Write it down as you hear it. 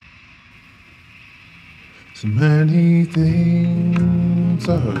So many things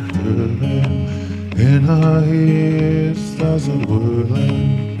are occurring in our heads, stars are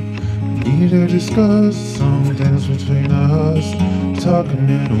whirling. We need to discuss some things between us, talking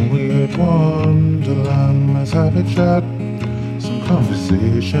in a weird wonderland. Let's have a chat, some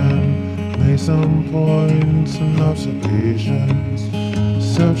conversation, make some points and observations.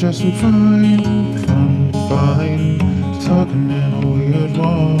 Subjects we find fun to find, talking in a weird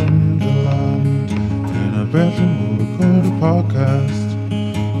wonderland. In a bedroom we'll record a podcast,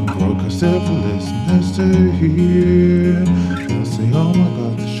 broadcast it for listeners to hear. They'll say, oh my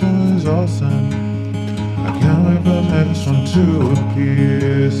god, the show is awesome, I can't wait for the next one to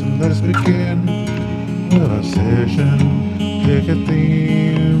appear. So let's begin with our session, pick a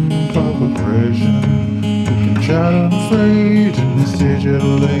theme for progression. We can chat unafraid in this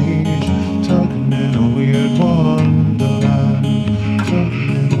digital age, talking in a weird wonderland, talking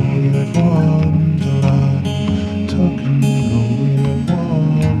in a weird wonderland, talking in a weird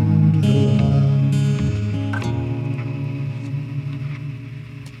wonderland.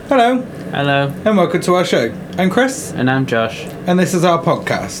 Hello, Hello, and welcome to our show. I'm Chris, and I'm Josh, and this is our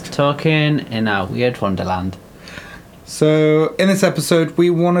podcast. talking in our weird wonderland. So, in this episode, we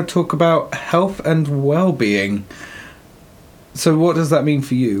want to talk about health and well-being. So, what does that mean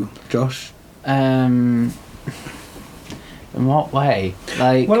for you, Josh? In what way?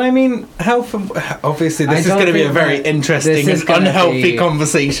 Like, Well, I mean, health and... Obviously, this I is don't going to be a think very that interesting this is and gonna unhealthy be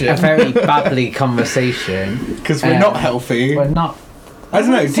conversation. a very babbly conversation. Because we're not healthy. We're not. I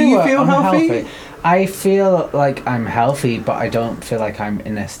don't know, do you feel healthy? I feel like I'm healthy, but I don't feel like I'm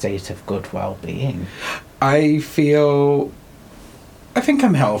in a state of good well-being. I think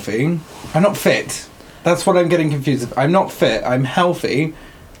I'm healthy. I'm not fit. That's what I'm getting confused with. I'm not fit. I'm healthy.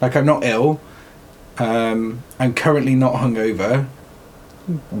 Like, I'm not ill. I'm currently not hungover.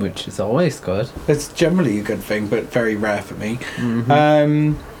 Which is always good. It's generally a good thing, but very rare for me.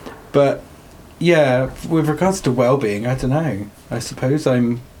 Mm-hmm. But, yeah, with regards to well-being, I don't know. I suppose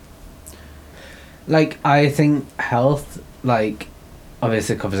I'm... Like, I think health, like,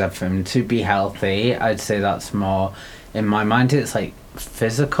 obviously covers everything. To be healthy, I'd say that's more, in my mind, it's like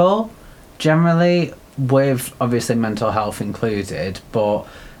physical, generally, with obviously mental health included, but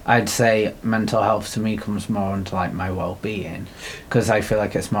I'd say mental health to me comes more into like my well-being, because I feel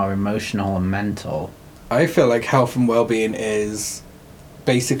like it's more emotional and mental. I feel like health and well-being is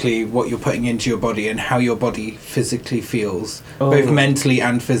basically what you're putting into your body and how your body physically feels, both mentally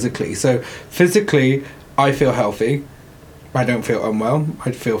and physically. So physically, I feel healthy. I don't feel unwell.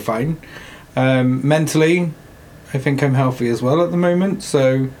 I feel fine. Mentally, I think I'm healthy as well at the moment.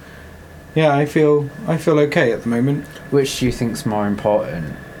 So yeah, I feel okay at the moment. Which do you think's more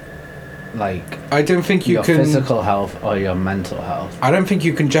important? Like, I don't think you your can physical health or your mental health? I don't think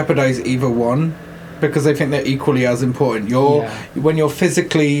you can jeopardize either one, because I think they're equally as important. When you're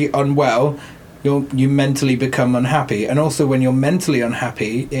physically unwell, you mentally become unhappy, and also when you're mentally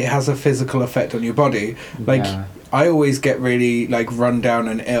unhappy, it has a physical effect on your body. Like, Yeah. I always get really like run down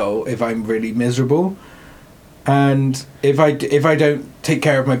and ill if I'm really miserable, and if I don't take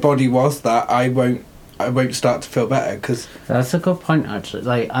care of my body whilst that, I won't start to feel better. Because That's a good point, actually.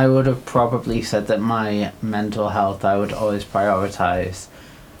 Like, I would have probably said that my mental health I would always prioritise,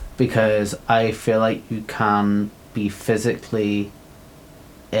 because I feel like you can be physically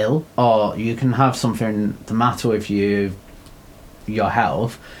ill, or you can have something the matter with your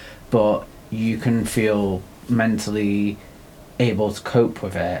health, but you can feel mentally able to cope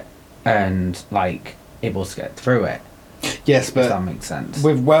with it and like able to get through it. yes, If but that makes sense.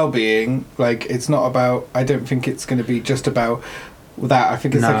 with well-being, like, it's not about, I don't think it's going to be just about that. I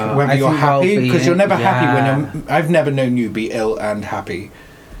think it's like whether you're happy, because you're never happy when I've never known you be ill and happy.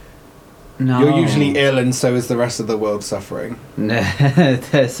 No. You're usually ill, and so is the rest of the world suffering.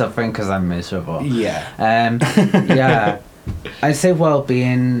 They're suffering because I'm miserable. Yeah. Yeah. I'd say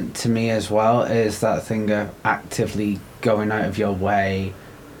well-being to me as well is that thing of actively going out of your way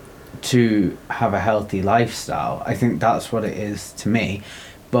to have a healthy lifestyle. I think that's what it is to me.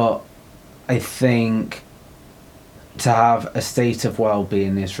 But I think to have a state of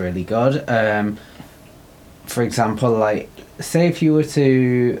well-being is really good. For example, like, say if you were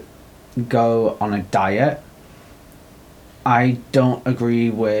to go on a diet, I don't agree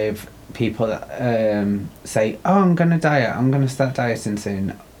with people that say, oh, I'm going to diet, I'm going to start dieting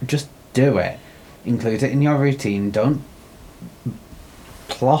soon. Just do it. Include it in your routine. Don't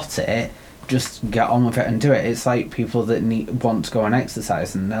plot it. Just get on with it and do it. It's like people that want to go and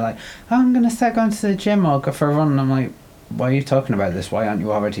exercise, and they're like, oh, I'm going to start going to the gym or go for a run. And I'm like, why are you talking about this? Why aren't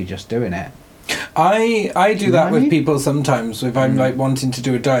you already just doing it? I do that with Really? people sometimes if I'm like wanting to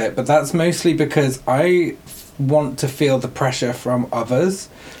do a diet, but that's mostly because I want to feel the pressure from others.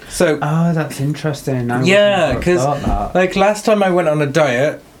 So Oh, that's interesting. I yeah, wouldn't have because thought that. like last time I went on a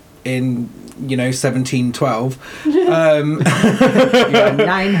diet in 1712. You're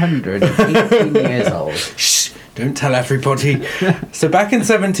 918 years old. Shh, don't tell everybody. So back in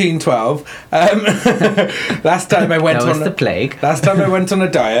 1712, last time I went That was on the plague. last time I went on a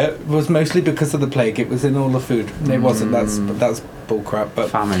diet was mostly because of the plague. It was in all the food. It wasn't. That's bullcrap. But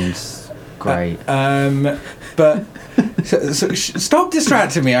Famine's great. but stop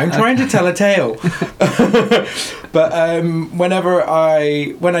distracting me. I'm trying to tell a tale. But when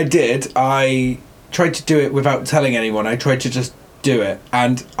I did, I tried to do it without telling anyone. I tried to just do it,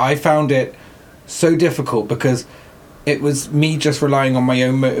 and I found it so difficult because it was me just relying on my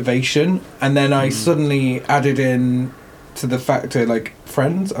own motivation, and then I suddenly added in to the factor like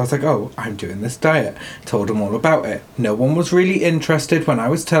friends. I was like, oh, I'm doing this diet. Told them all about it. No one was really interested when I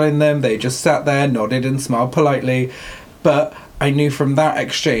was telling them. They just sat there, nodded and smiled politely. But I knew from that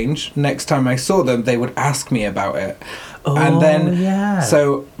exchange, next time I saw them, they would ask me about it. Oh, And then, yeah.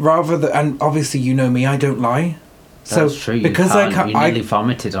 so rather than, and obviously you know me, I don't lie. That's So true. You because can't, you nearly I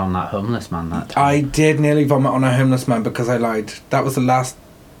vomited on that homeless man that time. I did nearly vomit on a homeless man because I lied. That was the last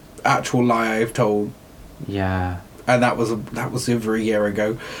actual lie I've told, Yeah, and that was over a year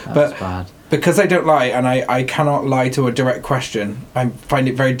ago. that But was bad. because I don't lie, and I cannot lie to a direct question, I find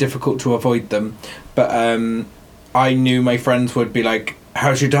it very difficult to avoid them. But I knew my friends would be like,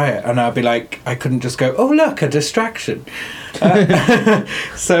 how's your diet? And I'd be like, I couldn't just go, oh look, a distraction.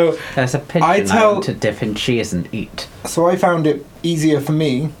 So There's a pigeon out to dip in cheese and eat. so I found it easier for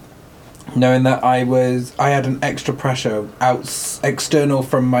me knowing that I had an extra pressure external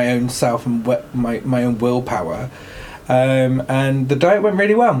from my own self and my own willpower. And the diet went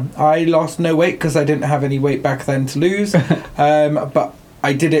really well. I lost no weight because I didn't have any weight back then to lose. But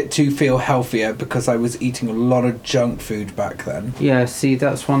I did it to feel healthier because I was eating a lot of junk food back then. Yeah, see,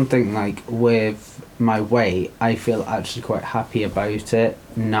 that's one thing, like, with my weight, I feel actually quite happy about it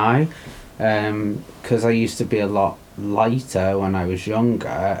now. Because I used to be a lot lighter when I was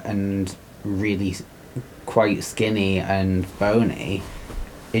younger and really quite skinny and bony.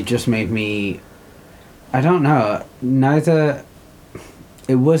 It just made me... I don't know. Neither...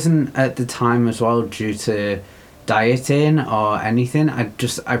 It wasn't at the time as well due to dieting or anything. I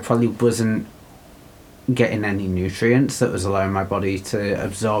probably wasn't getting any nutrients that was allowing my body to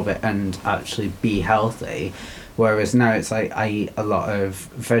absorb it and actually be healthy. Whereas now it's like I eat a lot of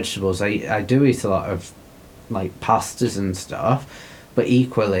vegetables. I do eat a lot of like pastas and stuff, but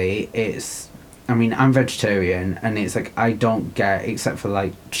equally it's... I mean, I'm vegetarian and it's like I don't get, except for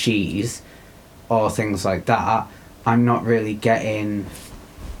like cheese or things like that, I'm not really getting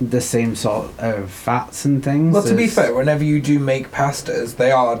the same sort of fats and things. Well, to be fair, whenever you do make pastas,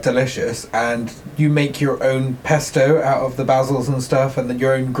 they are delicious, and you make your own pesto out of the basils and stuff, and then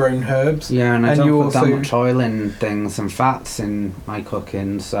your own grown herbs. Yeah, and I and don't you put that also- much oil in things and fats in my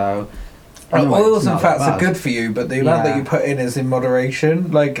cooking, so... Well, Anyway, oils it's and not that fats are bad. good for you, but the amount that Yeah. you put in is in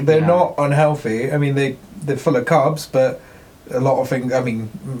moderation. Like, they're Yeah. not unhealthy. I mean, they're full of carbs, but a lot of things... I mean,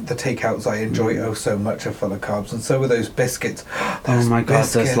 the takeouts I enjoy so much are full of carbs, and so were those biscuits. Oh Those my god,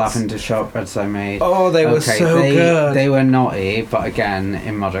 biscuits. those lavender shortbreads I made. Oh, they were so good. They were naughty, but again,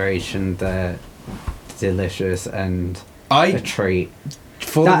 in moderation, they're delicious and a I, treat.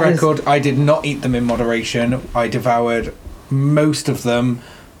 for That the is- record, I did not eat them in moderation. I devoured most of them.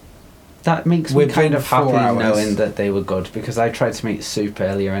 That makes me Within kind of 4 happy hours. knowing that they were good, because I tried to make soup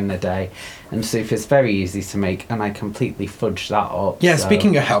earlier in the day, and soup is very easy to make, and I completely fudged that up. Yeah, so-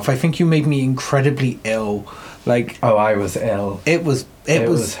 speaking of health, I think you made me incredibly ill. Like, Oh, I was ill. it was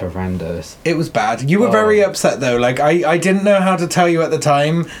Horrendous. it was bad. You were Oh. very upset though. Like, I didn't know how to tell you at the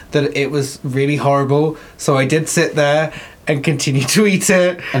time that it was really horrible, so I did sit there and continue to eat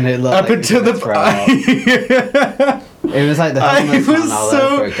it And it looked up like until you were gonna the It was like the I homeless was man all so-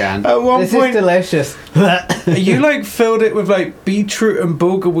 over again. at one This point- is delicious. you like filled it with like beetroot and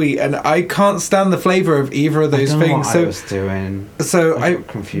bulgur wheat, and I can't stand the flavour of either of I those don't know things. what So I was doing. So I I, got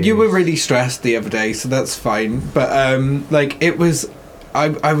confused. you were really stressed the other day, so that's fine. But like it was,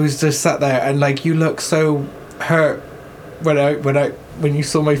 I was just sat there and like you look so hurt when you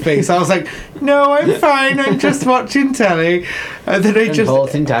saw my face. I was like, no, I'm fine. I'm just watching telly, and then I And just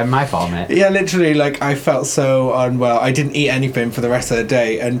bolting down my vomit. yeah, literally like I felt so unwell. I didn't eat anything for the rest of the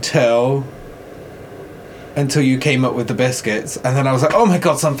day until you came up with the biscuits, and then I was like, oh my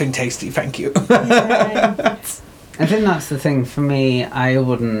god, something tasty, thank you. I think that's the thing for me. I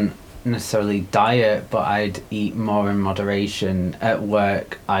wouldn't necessarily diet, but I'd eat more in moderation. At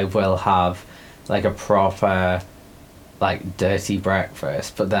work, I will have like a proper, like, dirty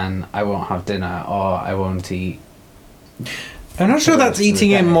breakfast, but then I won't have dinner or I won't eat. I'm not sure that's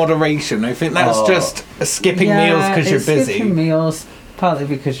eating in moderation. I think that's just skipping meals because you're busy. Skipping meals, partly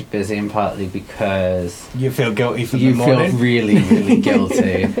because you're busy and partly because you feel guilty for the morning. You feel really, really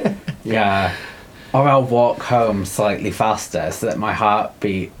guilty. Yeah. Or I'll walk home slightly faster so that my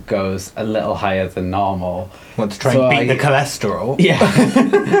heartbeat goes a little higher than normal. Want to try and beat the cholesterol? Yeah.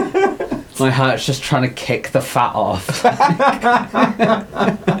 My heart's just trying to kick the fat off.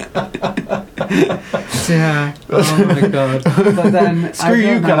 Yeah. Oh my god. But then screw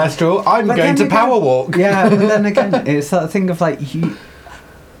you, cholesterol. I'm going to power walk. Yeah, but then again, it's that thing of like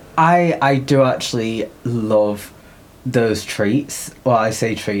I do actually love those treats. Well, I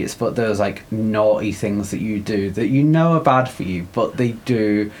say treats, but those like naughty things that you do that you know are bad for you, but they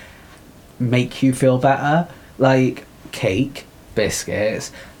do make you feel better. Like cake,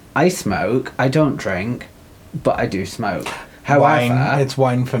 biscuits. I smoke. I don't drink, but I do smoke. However, wine. It's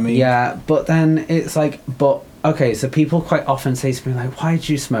wine for me. Yeah, but then it's like, but okay, so people quite often say to me like, "Why did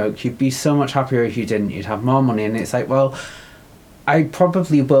you smoke? You'd be so much happier if you didn't. You'd have more money." And it's like, well, I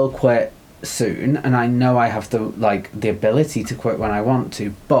probably will quit soon, and I know I have the ability to quit when I want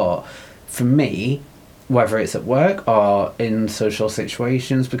to. But for me, whether it's at work or in social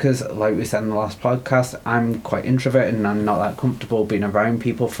situations, because like we said in the last podcast, I'm quite introverted and I'm not that comfortable being around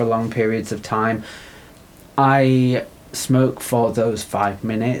people for long periods of time. I smoke for those 5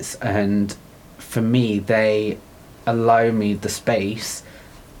 minutes, and for me they allow me the space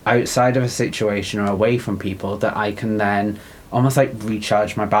outside of a situation or away from people that I can then almost like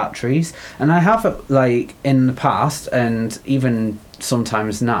recharge my batteries. And I have like in the past, and even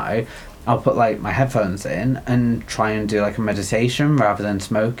sometimes now, I'll put like my headphones in and try and do like a meditation rather than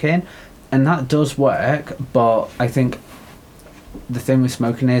smoking, and that does work. But I think the thing with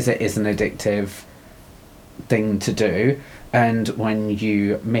smoking is it is an addictive thing to do, and when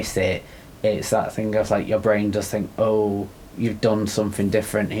you miss it, it's that thing of like your brain does think, oh, you've done something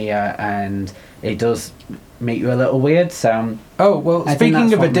different here, and it does make you a little weird. So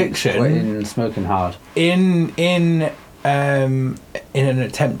speaking of addiction, quitting smoking hard in an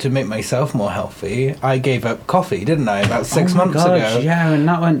attempt to make myself more healthy, I gave up coffee, didn't I, about 6 months ago? Yeah, and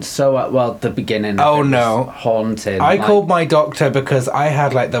that went so well. The beginning. Was haunting. I called my doctor because I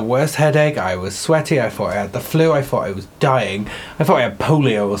had like the worst headache. I was sweaty. I thought I had the flu. I thought I was dying. I thought I had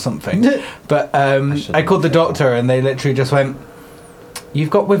polio or something. But I called the doctor, and they literally just went,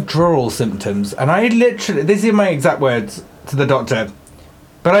 "You've got withdrawal symptoms." And I literally, this is my exact words to the doctor,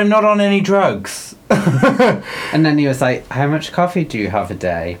 "But I'm not on any drugs." And then he was like, "How much coffee do you have a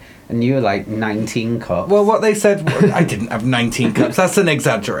day?" And you were like, 19 cups. Well, what they said, I didn't have 19 cups. That's an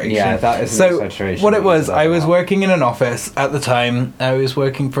exaggeration. Yeah, that is an exaggeration. What it was, I was working in an office at the time. I was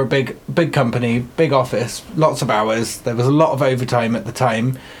working for a big company, big office, lots of hours. There was a lot of overtime at the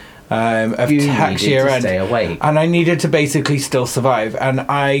time. Of you tax year end, stay awake. And I needed to basically still survive, and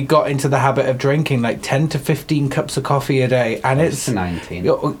I got into the habit of drinking like 10 to 15 cups of coffee a day, and it's 19.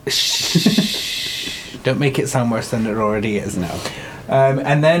 Don't make it sound worse than it already is. No.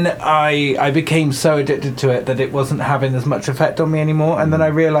 And then I became so addicted to it that it wasn't having as much effect on me anymore, and then I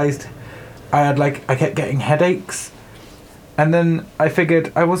realised I kept getting headaches. And then I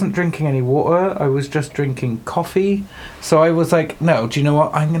figured I wasn't drinking any water, I was just drinking coffee. So I was like, no, do you know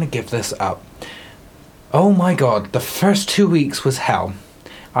what? I'm going to give this up. Oh my God, the first 2 weeks was hell.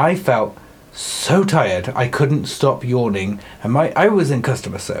 I felt so tired, I couldn't stop yawning. And I was in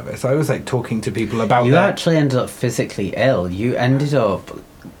customer service. I was like talking to people about You that. actually ended up physically ill. You ended up,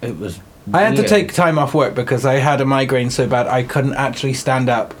 it was I had to weird. take time off work because I had a migraine so bad I couldn't actually stand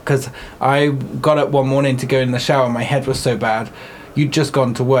up, because I got up one morning to go in the shower. My head was so bad. You'd just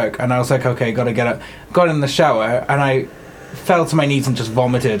gone to work, and I was like, okay, gotta get up. Got in the shower, and I fell to my knees and just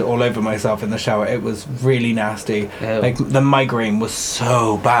vomited all over myself in the shower. It was really nasty. Ew. Like, the migraine was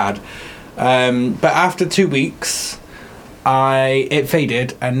so bad. But after 2 weeks, it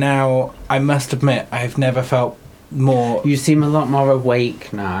faded, and now I must admit I've never felt more. You seem a lot more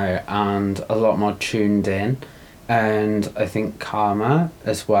awake now and a lot more tuned in, and I think calmer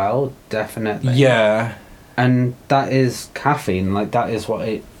as well, definitely. Yeah. And that is caffeine. Like, that is what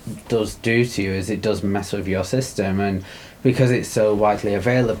it does do to you, is it does mess with your system. And because it's so widely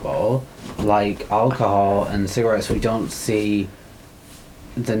available, like alcohol and cigarettes, we don't see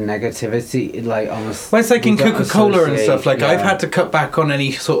the negativity, like, almost. Well, it's like in Coca-Cola and stuff. Like, yeah. I've had to cut back on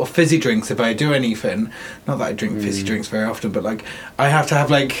any sort of fizzy drinks if I do anything. Not that I drink fizzy drinks very often, but like I have to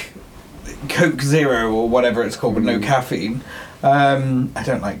have like Coke Zero or whatever it's called with no caffeine. I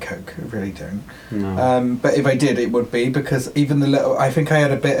don't like Coke, I really don't. No. But if I did, it would be, because even the little, I think I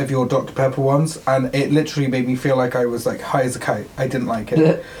had a bit of your Dr. Pepper once, and it literally made me feel like I was like high as a kite. I didn't like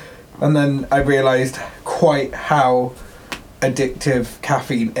it. And then I realised quite how addictive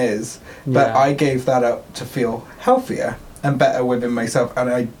caffeine is. But Yeah. I gave that up to feel healthier and better within myself, and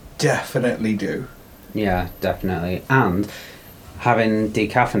I definitely do. Yeah, definitely. And having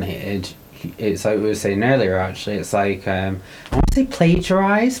decaffeinated, it's like we were saying earlier, actually, it's like, I want to say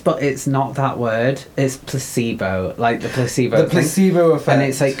plagiarise, but it's not that word. It's placebo, like the placebo The thing. placebo effect. And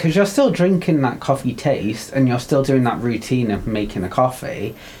it's like, because you're still drinking that coffee taste, and you're still doing that routine of making a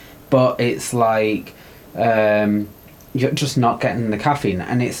coffee, but it's like, you're just not getting the caffeine.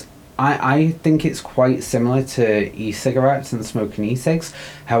 And it's, I think it's quite similar to e-cigarettes and smoking e-cigs.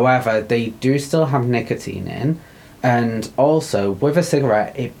 However, they do still have nicotine in. And also, with a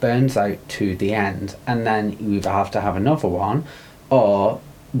cigarette, it burns out to the end. And then you either have to have another one, or,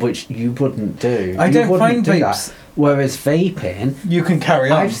 which you wouldn't do. I don't find do vapes. that. Whereas vaping, You can carry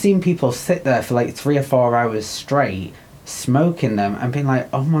on. I've seen people sit there for like 3 or 4 hours straight, smoking them, and being like,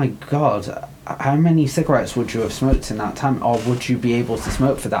 oh my god, how many cigarettes would you have smoked in that time, or would you be able to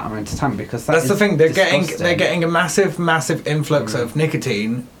smoke for that amount of time? Because That's the is thing. They're disgusting. getting a massive influx of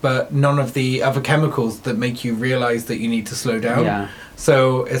nicotine, but none of the other chemicals that make you realise that you need to slow down. Yeah.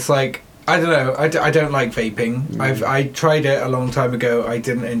 So it's like, I don't know. I don't like vaping. I tried it a long time ago. I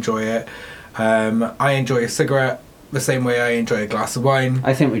didn't enjoy it. I enjoy a cigarette the same way I enjoy a glass of wine.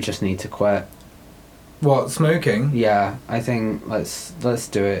 I think we just need to quit. What, smoking? Yeah, I think let's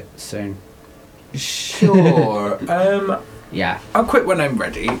do it soon. Sure. Yeah. I'll quit when I'm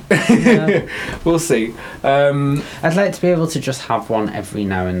ready. Yeah. We'll see. I'd like to be able to just have one every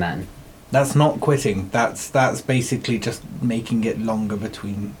now and then. That's not quitting. That's basically just making it longer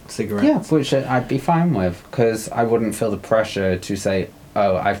between cigarettes. Yeah, which I'd be fine with, because I wouldn't feel the pressure to say,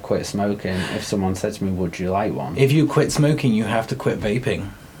 oh, I've quit smoking, if someone said to me, would you like one? If you quit smoking, you have to quit vaping.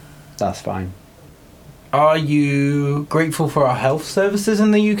 That's fine. Are you grateful for our health services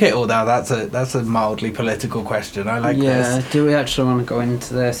in the UK? Oh, now that's a mildly political question. I like this. Do we actually want to go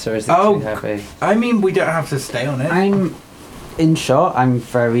into this, or is it Oh, too heavy? I mean, we don't have to stay on it. In short, I'm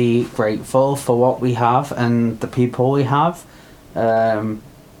very grateful for what we have and the people we have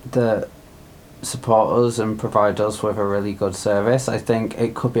that support us and provide us with a really good service. I think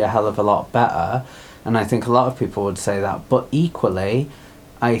it could be a hell of a lot better, and I think a lot of people would say that. But equally,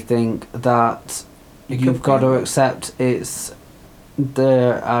 I think that you've got to accept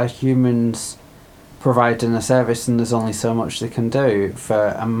there are humans providing a service, and there's only so much they can do for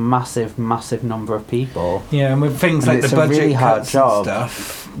a massive number of people. Yeah, and with things And like the it's a budget really hard cuts job. and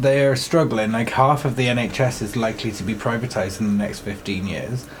stuff, they're struggling. Like half of the NHS is likely to be privatised in the next 15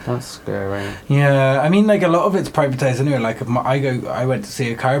 years. That's scary. Yeah, I mean, like a lot of it's privatised anyway. Like if I went to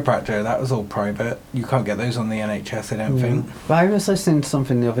see a chiropractor, that was all private. You can't get those on the NHS, I don't think. But I was listening to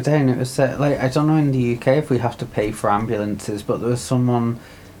something the other day, and it was like, I don't know in the UK if we have to pay for ambulances, but there was someone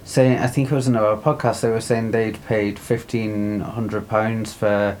saying, I think it was another podcast, they were saying they'd paid £1,500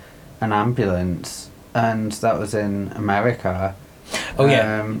 for an ambulance, and that was in America. Oh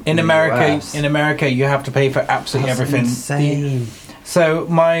yeah, in America, you have to pay for absolutely That's everything. insane. So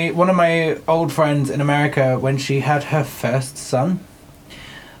one of my old friends in America, when she had her first son,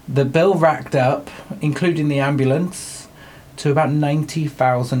 the bill racked up, including the ambulance, to about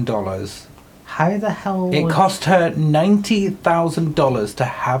 $90,000. How the hell It cost her $90,000 to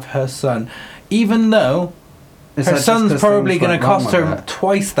have her son, even though her son's probably going to cost her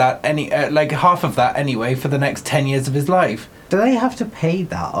twice that, like half of that anyway, for the next 10 years of his life. Do they have to pay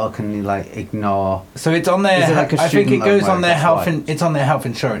that, or can you like ignore? So it's on their. Is it like a I think it student loan goes on where their it's health. like- It's on their health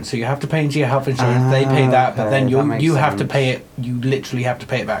insurance. So you have to pay into your health insurance. They pay that, but then that makes you have to sense. pay it. You literally have to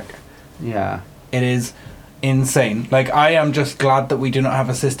pay it back. Yeah. It is insane. Like I am just glad that we do not have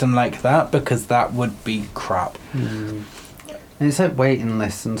a system like that, because that would be crap. And it's like waiting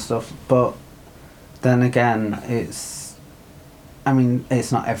lists and stuff, but then again, it's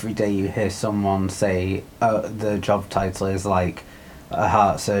not every day you hear someone say the job title is like a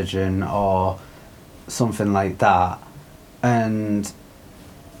heart surgeon or something like that, and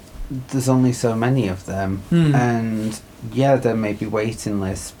there's only so many of them. And yeah, there may be waiting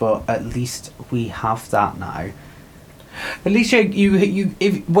lists, but at least we have that now. At least you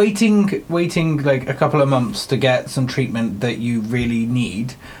if waiting like a couple of months to get some treatment that you really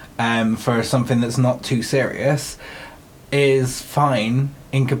need, for something that's not too serious, is fine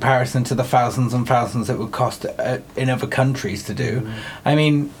in comparison to the thousands and thousands it would cost in other countries to do. I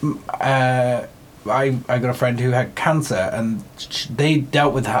mean, I got a friend who had cancer, and they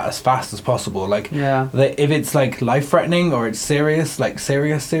dealt with that as fast as possible. Like, if it's like life threatening or it's serious, like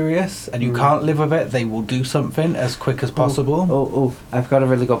serious, and you can't live with it, they will do something as quick as possible. Oh, I've got a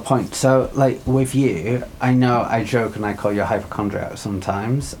really good point. So, like with you, I know I joke and I call you a hypochondriac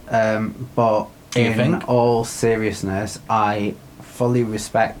sometimes, but in all seriousness, I fully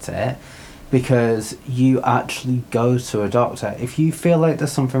respect it. Because you actually go to a doctor. If you feel like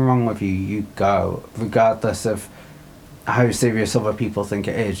there's something wrong with you, you go. Regardless of how serious other people think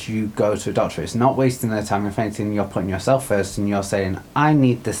it is, you go to a doctor. It's not wasting their time. If anything, you're putting yourself first and you're saying, I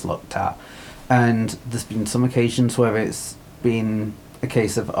need this looked at. And there's been some occasions where it's been a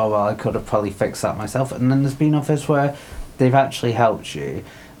case of, oh, well, I could have probably fixed that myself. And then there's been others where they've actually helped you.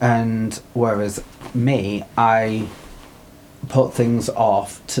 And whereas me, I put things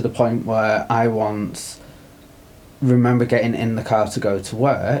off to the point where I once remember getting in the car to go to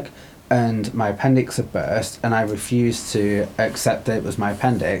work and my appendix had burst and I refused to accept that it was my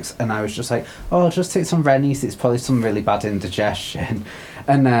appendix, and I was just like, oh, I'll just take some Rennies, it's probably some really bad indigestion.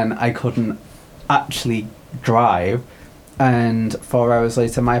 And then I couldn't actually drive, and 4 hours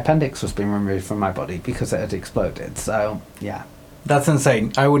later my appendix was being removed from my body because it had exploded. So yeah. That's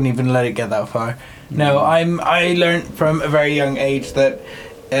insane. I wouldn't even let it get that far. No, I learned from a very young age that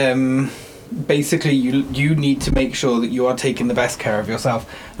basically you need to make sure that you are taking the best care of yourself.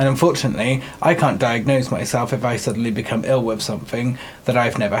 And unfortunately, I can't diagnose myself if I suddenly become ill with something that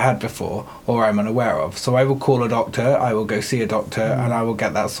I've never had before or I'm unaware of. So I will call a doctor, I will go see a doctor, and I will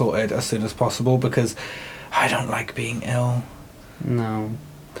get that sorted as soon as possible, because I don't like being ill. No.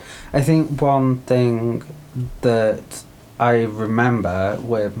 I think one thing that I remember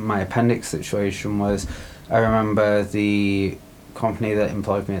with my appendix situation was, I remember the company that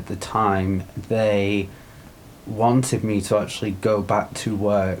employed me at the time, they wanted me to actually go back to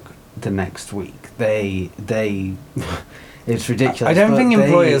work the next week. They it's ridiculous. I don't think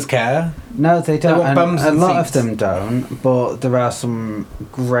employers care. No, they don't. And a lot seats. of them don't, but there are some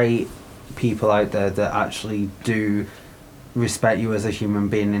great people out there that actually do respect you as a human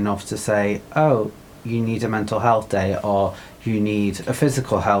being enough to say, oh, you need a mental health day, or you need a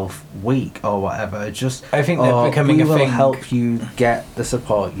physical health week, or whatever. Just I think they're becoming a thing. We will help you get the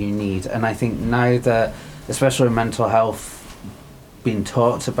support you need. And I think now that, especially mental health being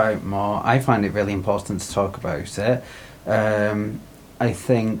talked about more, I find it really important to talk about it. I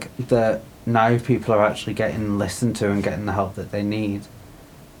think that now people are actually getting listened to and getting the help that they need.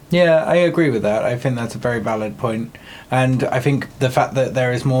 Yeah, I agree with that. I think that's a very valid point. And I think the fact that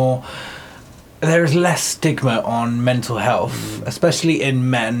there is less stigma on mental health, especially in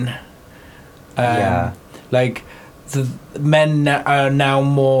men. Like, the men are now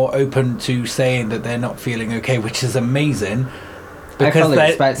more open to saying that they're not feeling okay, which is amazing. Because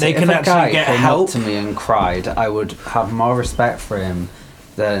they can actually get help. If a guy came up to me and cried, I would have more respect for him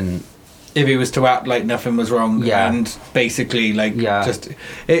than if he was to act like nothing was wrong, and basically just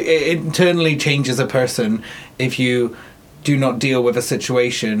it internally changes a person if you do not deal with a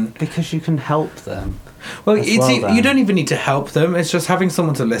situation, because you can help them. Well, you don't even need to help them. It's just having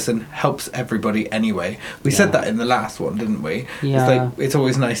someone to listen helps everybody anyway. We said that in the last one, didn't we? Yeah. It's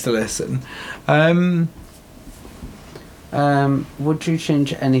always nice to listen. Would you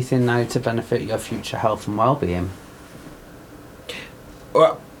change anything now to benefit your future health and well-being?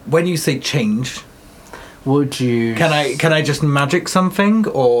 Well, when you say change, would you... Can I just magic something,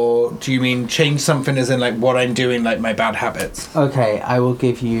 or do you mean change something as in like what I'm doing, like my bad habits? Okay, I will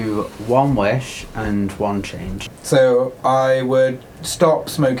give you one wish and one change. So I would stop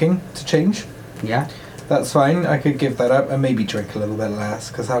smoking to change. Yeah. That's fine. I could give that up and maybe drink a little bit less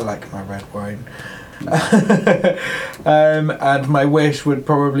because I like my red wine. And my wish would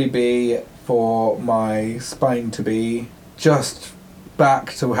probably be for my spine to be just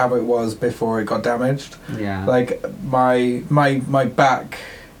back to how it was before it got damaged. Yeah. Like my back.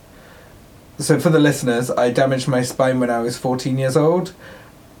 So for the listeners, I damaged my spine when I was 14 years old,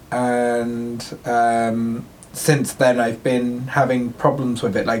 and since then I've been having problems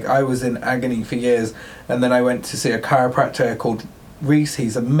with it. Like, I was in agony for years, and then I went to see a chiropractor called Reese.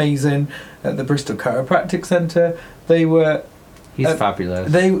 He's amazing, at the Bristol Chiropractic Centre. He's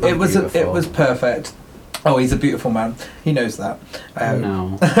fabulous. It was perfect. Oh, he's a beautiful man. He knows that.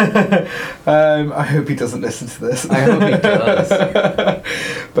 No. I hope he doesn't listen to this. I hope he does.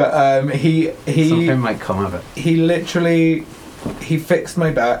 But he something might come of it. He fixed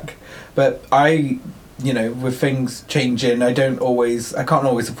my back, but with things changing, I can't always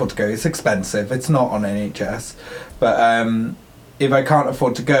afford to go. It's expensive. It's not on NHS, but if I can't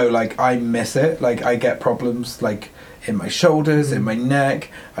afford to go, like, I miss it. Like, I get problems like in my shoulders, in my neck.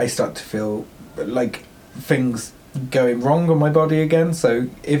 I start to feel like things going wrong on my body again. So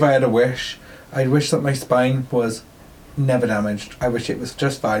if I had a wish, I'd wish that my spine was never damaged. I wish it was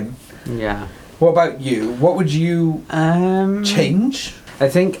just fine. Yeah. What about you? What would you change? I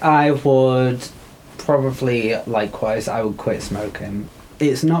think I would probably, likewise, I would quit smoking.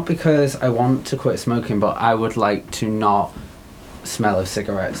 It's not because I want to quit smoking, but I would like to not smell of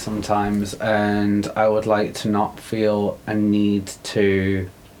cigarettes sometimes, and I would like to not feel a need to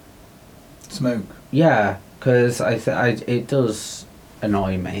smoke. Yeah, because it does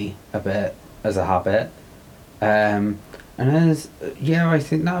annoy me a bit as a habit. And as I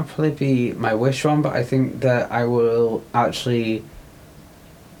think that would probably be my wish one, but I think that I will actually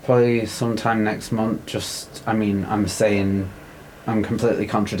probably sometime next month I'm completely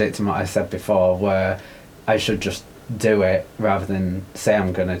contradicting what I said before, where I should just do it rather than say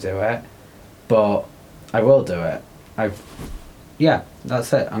I'm going to do it. But I will do it.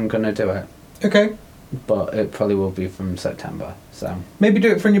 That's it. I'm going to do it. Okay. But it probably will be from September, so... Maybe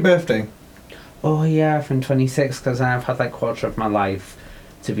do it for your birthday. Oh yeah, from 26, because I've had like quarter of my life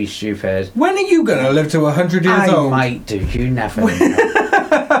to be stupid. When are you going to live to 100 years old? I might do, you never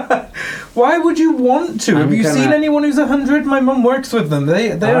know. Why would you want to? Have you seen anyone who's 100? My mum works with them.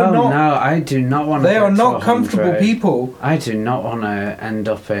 They are not... no, I do not want to. They are not comfortable people. I do not want to end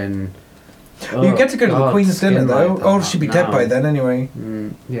up in... you get to go to the Queen's dinner though. Like she'd be dead by then anyway.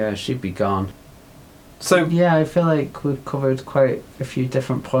 Yeah, she'd be gone. So yeah, I feel like we've covered quite a few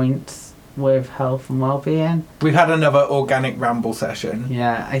different points with health and well-being. We've had another organic ramble session.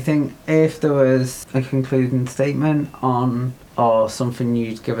 Yeah, I think if there was a concluding statement on or something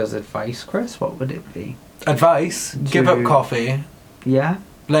you'd give as advice, Chris, what would it be? Advice? Give up coffee. Yeah?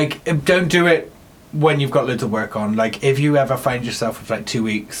 Like, don't do it when you've got loads of work on. Like, if you ever find yourself with like 2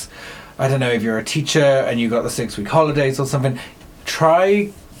 weeks, I don't know, if you're a teacher and you got the 6-week holidays or something,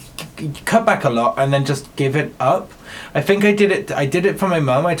 try cut back a lot and then just give it up. I think I did it for my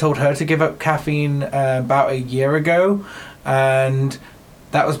mum. I told her to give up caffeine about a year ago, and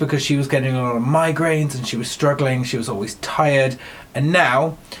that was because she was getting a lot of migraines and she was struggling. She was always tired, and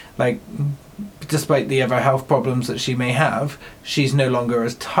now, like, despite the other health problems that she may have, she's no longer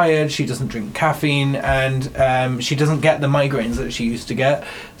as tired. She doesn't drink caffeine, and she doesn't get the migraines that she used to get.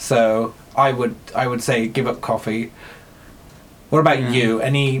 So I would say give up coffee. What about you?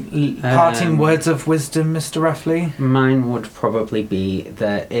 Any parting words of wisdom, Mr. Ruffley? Mine would probably be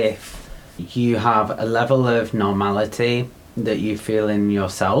that if you have a level of normality that you feel in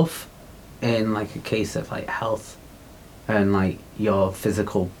yourself, in like a case of like health and like your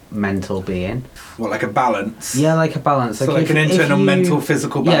physical, mental being. What, like a balance? Yeah, like a balance. So like an internal, mental,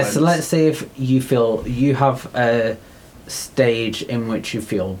 physical balance. Yeah, so let's say if you feel you have a stage in which you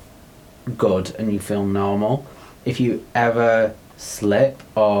feel good and you feel normal, if you ever slip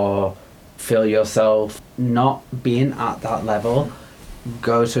or feel yourself not being at that level,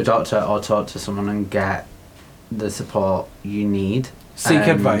 go to a doctor or talk to someone and get the support you need. Seek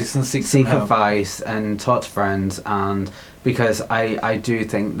advice and seek help. Advice and talk to friends, and because I do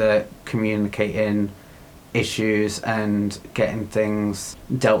think that communicating issues and getting things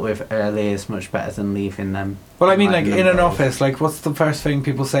dealt with early is much better than leaving them. Well, I mean, like in an office, like what's the first thing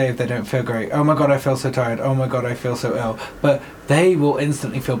people say if they don't feel great? Oh my god, I feel so tired. Oh my god, I feel so ill. But they will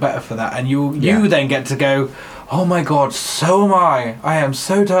instantly feel better for that, and you then get to go, oh my god, so am I. I am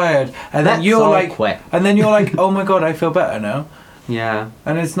so tired, and then you're like, oh my god, I feel better now. Yeah.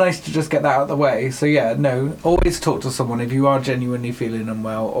 And it's nice to just get that out of the way. So yeah, no, always talk to someone if you are genuinely feeling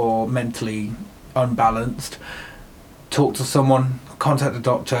unwell or mentally unbalanced. Talk to someone, contact a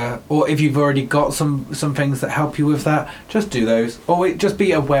doctor, or if you've already got some things that help you with that, just do those. Or just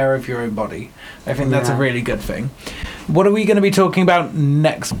be aware of your own body. I think that's a really good thing. What are we going to be talking about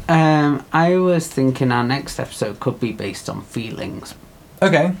next? I was thinking our next episode could be based on feelings.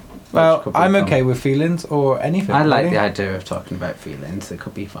 Okay. Well, I'm okay with feelings or anything. I like the idea of talking about feelings. It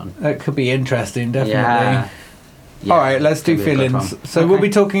could be fun. It could be interesting, definitely. Yeah, all right, let's do feelings. So we'll be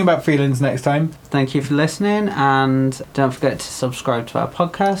talking about feelings next time. Thank you for listening, and don't forget to subscribe to our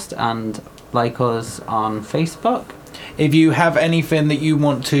podcast and like us on Facebook. If you have anything that you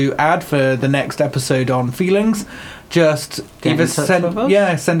want to add for the next episode on feelings, just send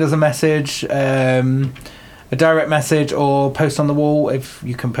us a message, a direct message, or post on the wall. If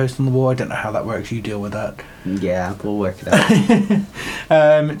you can post on the wall, I don't know how that works. You deal with that. Yeah, we'll work it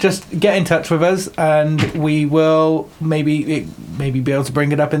out. Just get in touch with us, and we will maybe be able to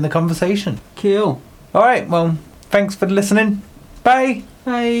bring it up in the conversation. Cool. All right. Well, thanks for listening. Bye.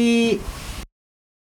 Bye.